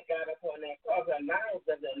did that, got up on that cross, allowed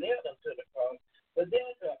them to nail him to the cross, but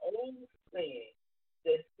there's an old saying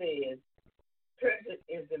that says, "Cursed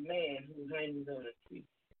is the man who hangs on a tree."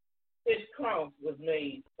 His cross was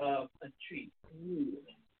made of a tree, wood.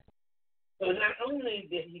 So not only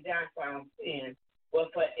did he die for our sins,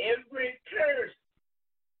 but for every curse,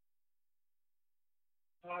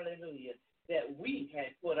 hallelujah, that we had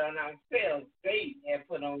put on ourselves, they had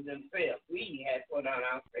put on themselves, we had put on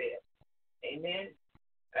ourselves. Amen?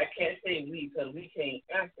 I can't say we because we came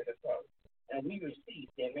after the cross, and we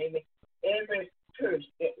received them. Amen? Every curse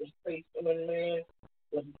that was placed on man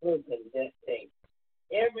was broken that day.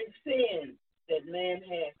 Every sin that man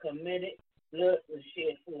had committed, blood was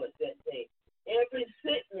shed for it that day. Every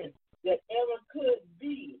sickness that ever could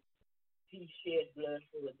be, he shed blood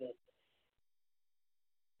for it that day.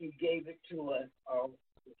 He gave it to us all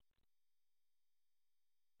free.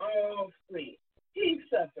 All free. He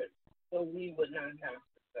suffered so we would not have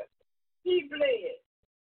to suffer. He bled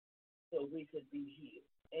so we could be healed.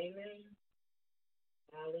 Amen.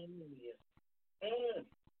 Hallelujah. And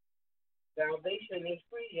salvation is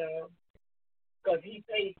free, y'all, because he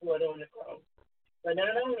paid for it on the cross. But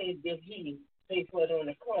not only did he pay for it on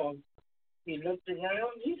the cross, he looked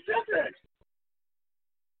around, he suffered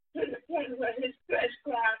to the point where his flesh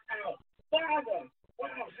cried out, "Father, why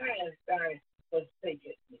hast thou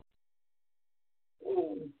forsaken me?"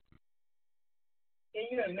 Ooh. Can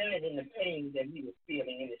you imagine the pain that he was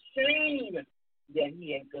feeling and the shame that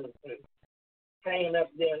he had gone through? Hanging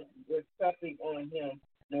up there with something on him,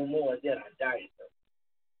 no more than I died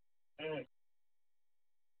of.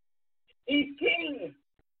 He's king.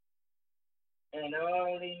 And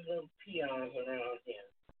all these little peons around him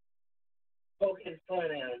poking fun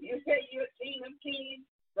at him. You say you're king of kings?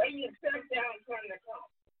 Bring yourself down from the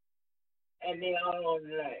cross. And they all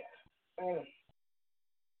laugh.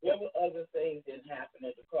 There were other things that happened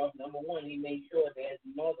at the cross. Number one, he made sure that his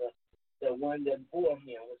mother, the one that bore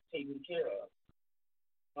him, was taken care of.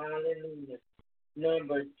 Hallelujah.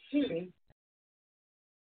 Number two,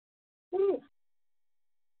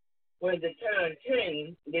 when the time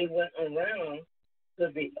came, they went around to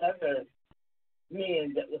the other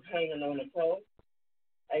men that was hanging on the cross.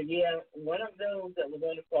 And one of those that was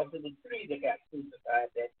on the cross, there were three that got crucified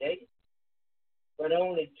that day, but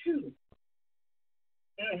only two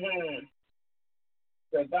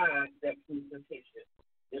survived that crucifixion.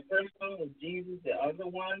 The first one was Jesus. The other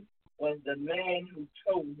one was the man who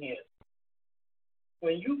told him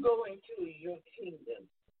When you go into your kingdom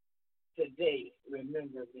today,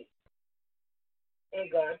 remember me.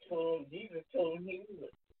 And God told him, Jesus told him he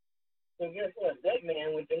would. So guess what? That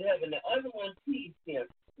man went to heaven. The other one teased him.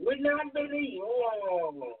 Would not believe.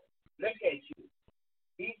 Oh, look at you.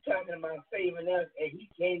 He's talking about saving us, and he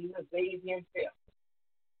can't even save himself.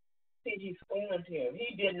 See, he scorned him.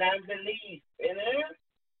 He did not believe. And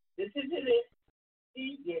listen to this.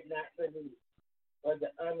 He did not believe, but the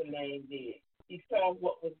other man did. He saw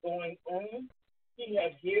what was going on. He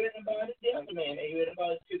had heard about it. The other man had heard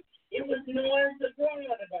about it too. It was noise abroad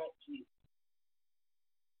about Jesus.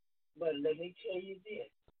 But let me tell you this.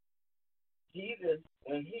 Jesus,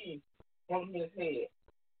 when he hung his head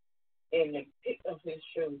and the pick of his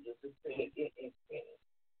shoulders and said, "It is finished,"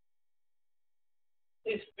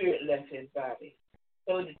 his spirit left his body.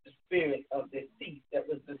 So did the spirit of the thief that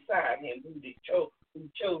was beside him who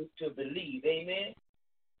chose to believe. Amen?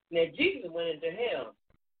 Now, Jesus went into hell.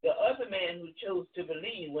 The other man who chose to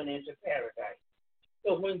believe went into paradise.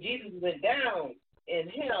 So when Jesus went down in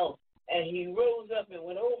hell and he rose up and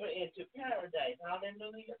went over into paradise,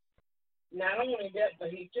 hallelujah. Not only that, but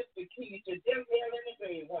he took the keys to death, hell, and the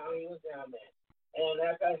grave while he was down there. And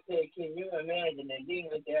like I said, can you imagine the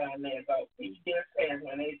demons down there about 3 days past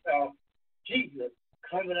when they saw Jesus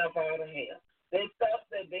coming up out of hell? They thought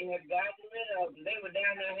that they had gotten rid of them. They were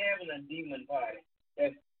down there having a demon party.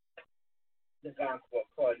 That's the gospel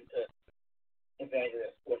according to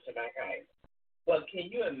Evangelist Portimachias. But can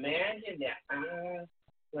you imagine their eyes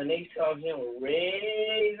when they saw him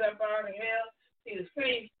raise up out of hell? See, the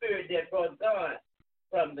same spirit that brought God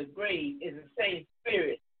from the grave is the same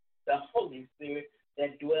spirit, the Holy Spirit,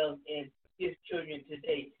 that dwells in his children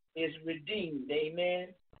today, is redeemed.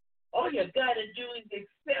 Amen? All you got to do is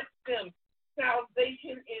accept him.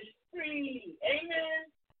 Salvation is free. Amen?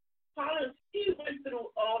 Hallelujah. He went through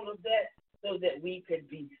all of that so that we could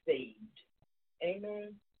be saved.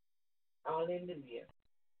 Amen? Hallelujah.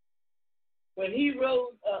 When he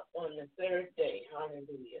rose up on the third day,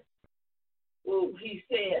 hallelujah, he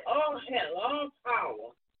said, all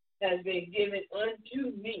power has been given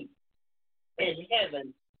unto me in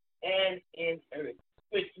heaven and in earth,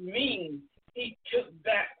 which means he took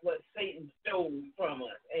back what Satan stole from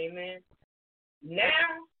us. Amen.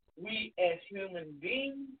 Now we as human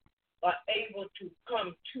beings are able to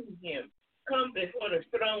come to him, come before the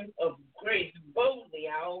throne of grace boldly.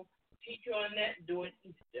 I'll teach you on that during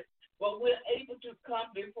Easter. But we're able to come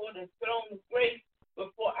before the throne of grace,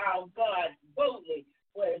 before our God boldly,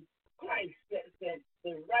 where Christ sits at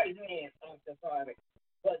the right hand of the Father.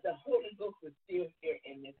 But the Holy Ghost is still here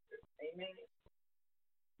in this earth. Amen.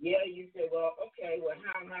 Yeah, you say, well, okay, well,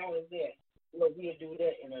 how is that? Well, we'll do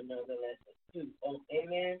that in another lesson too. Oh,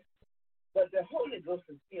 amen. But the Holy Ghost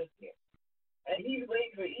is still here. And he's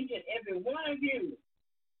waiting for each and every one of you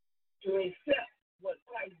to accept what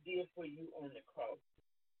Christ did for you on the cross.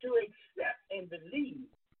 To accept and believe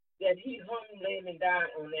that he hung, lay, and died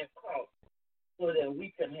on that cross so that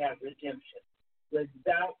we can have redemption.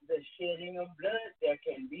 Without the shedding of blood, there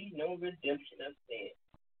can be no redemption of sin.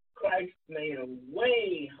 Christ made a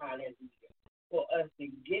way, hallelujah, for us to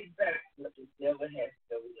get back what the devil has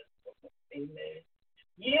stolen from us. Amen.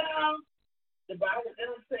 Yeah, the Bible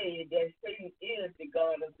doesn't say that Satan is the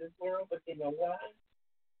God of this world, but you know why?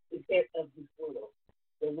 It says of this world.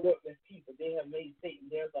 The worthless people, they have made Satan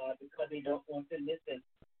their God because they don't want to listen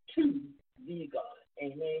to the God.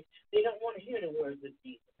 Amen. They don't want to hear the words of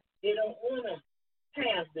Jesus. They don't want to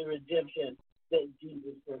have the redemption that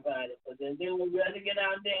Jesus provided for them. They would rather get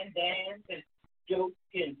out there and dance and joke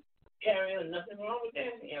and carry on. Nothing wrong with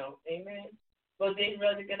that, Amen. But they'd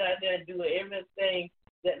rather get out there and do everything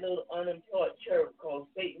that little unemployed cherub called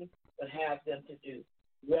Satan would have them to do,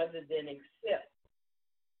 rather than accept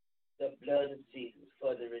the blood of Jesus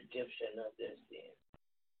for the redemption of their sins.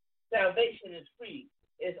 Salvation is free.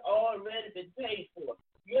 It's already been paid for.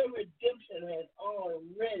 Your redemption has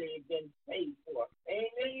already been paid for.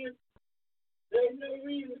 Amen. There's no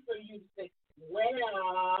reason for you to say,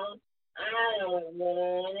 well, I don't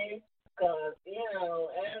want it because,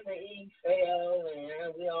 Adam and Eve fell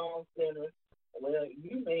and we all sinners. Well,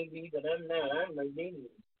 you may be, but I'm not. I'm redeemed.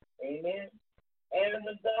 Amen. Adam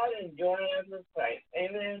of God and join us with Christ.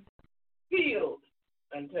 Amen. Sealed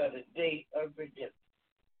until the day of redemption.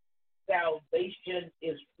 Salvation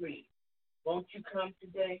is free. Won't you come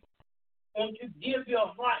today? Won't you give your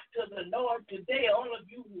heart to the Lord today, all of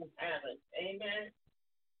you who haven't? Amen.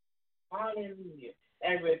 Hallelujah.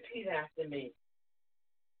 And repeat after me.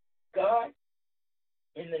 God,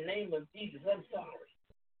 in the name of Jesus, I'm sorry.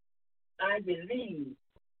 I believe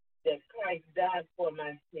that Christ died for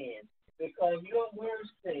my sins because your word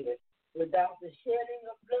says Without the shedding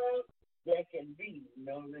of blood, there can be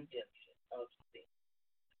no redemption of sin.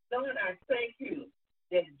 Lord, I thank you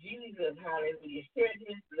that Jesus, hallelujah, shed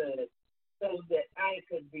his blood so that I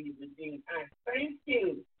could be redeemed. I thank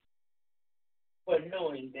you for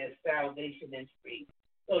knowing that salvation is free.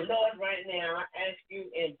 So, Lord, right now, I ask you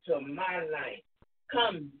into my life.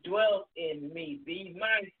 Come dwell in me. Be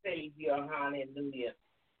my Savior. Hallelujah.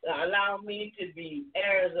 Allow me to be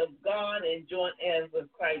heirs of God and joint heirs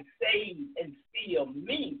with Christ. Save and seal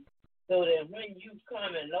me so that when you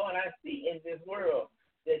come, and Lord, I see in this world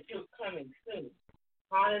that you're coming soon.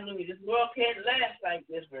 Hallelujah. This world can't last like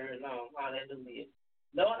this very long. Hallelujah.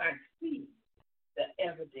 Lord, I see the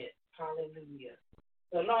evidence. Hallelujah.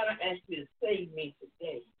 So, Lord, I ask you to save me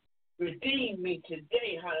today. Redeem me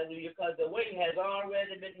today, hallelujah, because the way has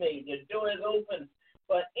already been made. The door is open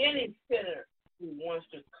for any sinner who wants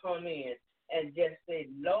to come in and just say,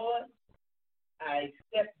 Lord, I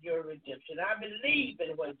accept your redemption. I believe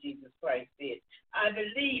in what Jesus Christ did. I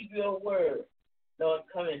believe your word. Lord,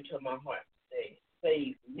 come into my heart today.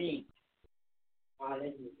 Save me.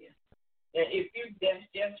 Hallelujah. And if you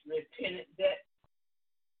just repented that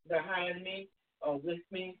behind me or with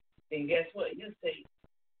me, then guess what? You say,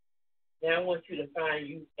 now I want you to find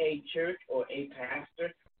you a church or a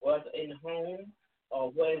pastor, whether in home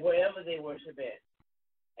or wherever they worship at,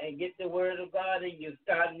 and get the word of God, and you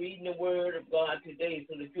start reading the word of God today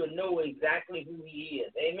so that you'll know exactly who he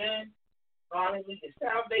is. Amen? Hallelujah.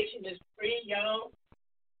 Salvation is free, y'all.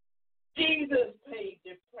 Jesus paid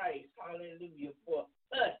the price, hallelujah, for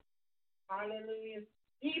us. Hallelujah.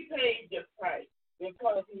 He paid the price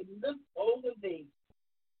because he looked over the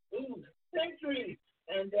centuries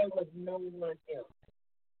and there was no one else.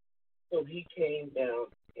 So he came down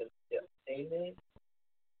himself. Amen.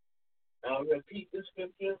 I'll repeat the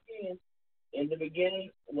scripture again. In the beginning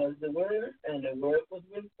was the Word, and the Word was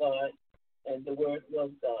with God, and the Word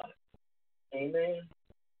was God. Amen.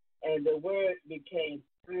 And the Word became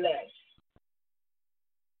flesh.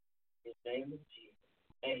 His name is Jesus.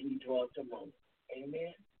 And he dwelt among us.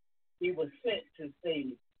 Amen. He was sent to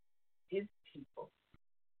save his people,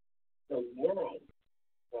 the world,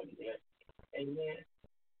 from their sin. Amen.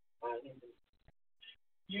 Hallelujah.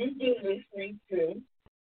 You've been listening to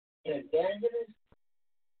Evangelist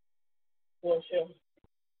Portia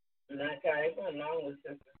Nakaiba, along with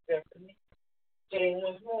Sister Stephanie, saying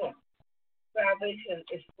once more, salvation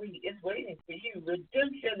is free. It's waiting for you.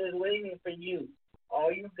 Redemption is waiting for you.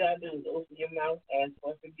 All you've got to do is open your mouth, ask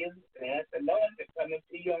for forgiveness, and ask the Lord to come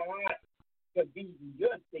into your heart to be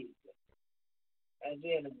your Savior, and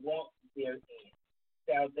then walk therein.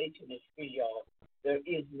 Salvation is free, y'all. There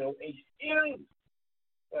is no excuse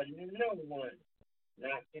for no one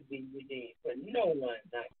not to be redeemed, for no one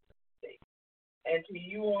not to be saved. And to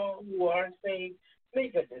you all who are saved,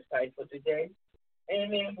 make a disciple today.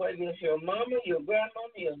 Amen. Whether it's your mama, your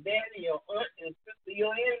grandmama, your daddy, your aunt, your sister,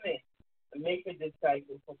 your enemy, make a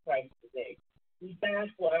disciple for Christ today. He died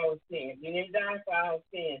for our sins. He didn't die for our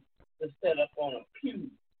sins to set up on a pew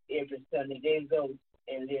every Sunday. Then go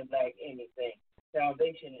and live like anything.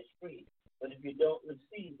 Salvation is free. But if you don't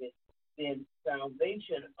receive it, then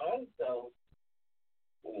salvation also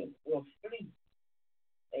will flee.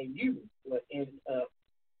 And you will end up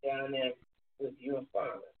down there with your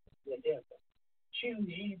Father, the devil. Choose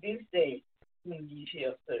ye this day whom ye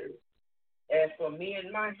shall serve. As for me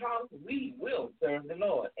and my house, we will serve the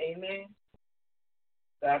Lord. Amen.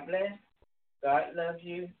 God bless. God loves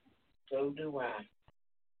you. So do I.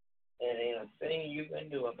 And ain't a thing you can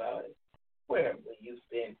do about it. Where will you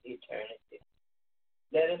spend eternity?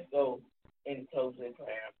 Let us go in closing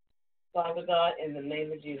prayer. Father God, in the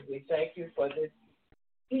name of Jesus, we thank you for this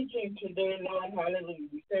teaching today, Lord.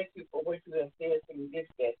 Hallelujah. We thank you for what you have said through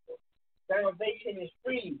this vessel. Salvation is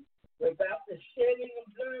free. Without the shedding of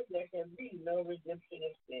blood, there can be no redemption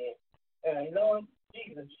of sin. And Lord,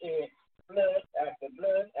 Jesus shed blood after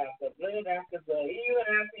blood after blood after blood. Even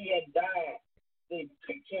after he had died, they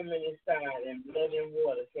pricked him in his side, and blood and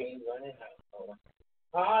water came running out. Lord.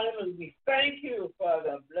 Hallelujah. We thank you for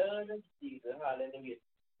the blood of Jesus. Hallelujah.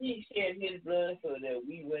 He shed his blood so that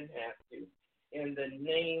we wouldn't have to. In the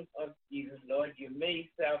name of Jesus, Lord, you made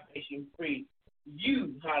salvation free.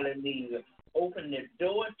 You, hallelujah, open the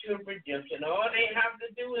door to redemption. All they have to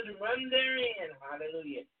do is run therein,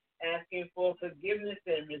 hallelujah, asking for forgiveness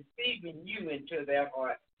and receiving you into their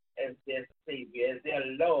heart as their Savior, as their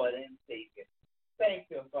Lord and Savior. Thank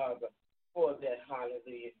you, Father, for that,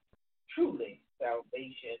 hallelujah. Truly,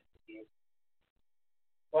 salvation is.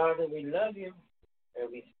 Father, we love you, and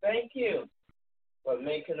we thank you for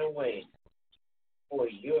making a way for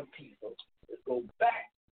your people to go back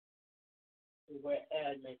where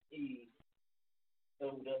Adam and Eve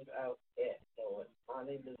sold us out at, Lord.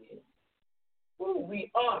 Hallelujah. Well,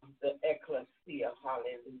 we are the ecclesia.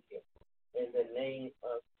 Hallelujah. In the name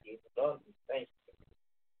of Jesus. Lord, we thank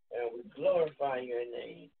you. And we glorify your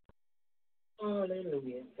name.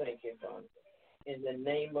 Hallelujah. Thank you, Father. In the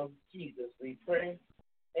name of Jesus, we pray.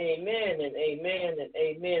 Amen and amen and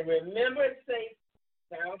amen. Remember, saints,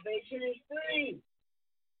 salvation is free.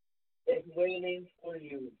 It's waiting for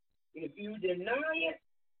you. If you deny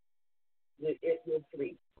it, it will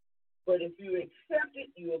flee. But if you accept it,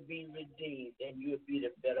 you will be redeemed and you will be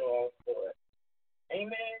the better off for it.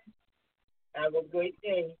 Amen. Have a great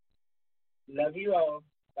day. Love you all.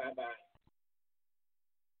 Bye-bye.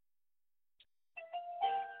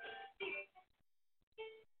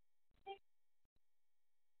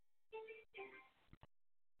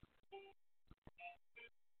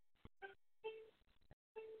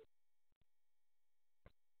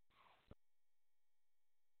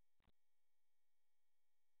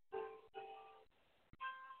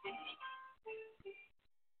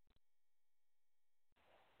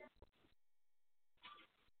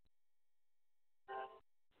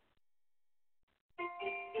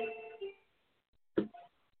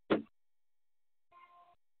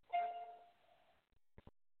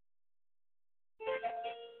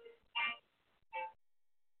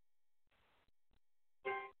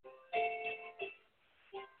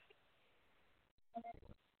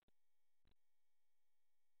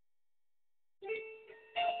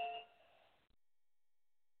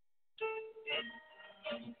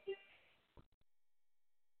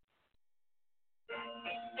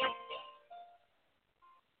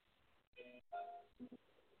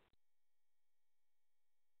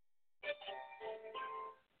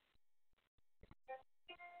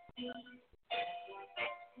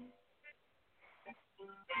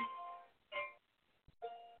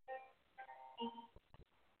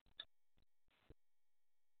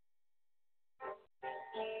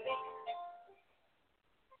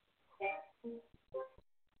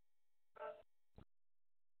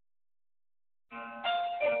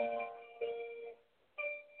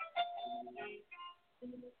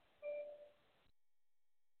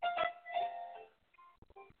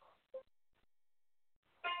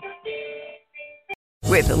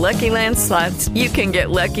 With the Lucky Land Slots, you can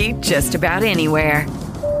get lucky just about anywhere.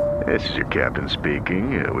 This is your captain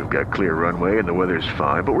speaking. We've got clear runway and the weather's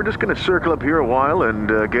fine, but we're just going to circle up here a while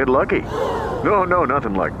and get lucky. No,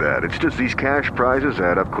 nothing like that. It's just these cash prizes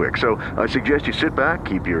add up quick. So I suggest you sit back,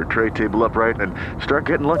 keep your tray table upright, and start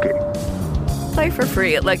getting lucky. Play for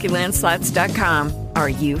free at LuckyLandSlots.com. Are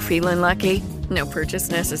you feeling lucky? No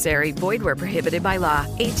purchase necessary. Void where prohibited by law.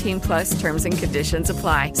 18+ terms and conditions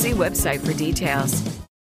apply. See website for details.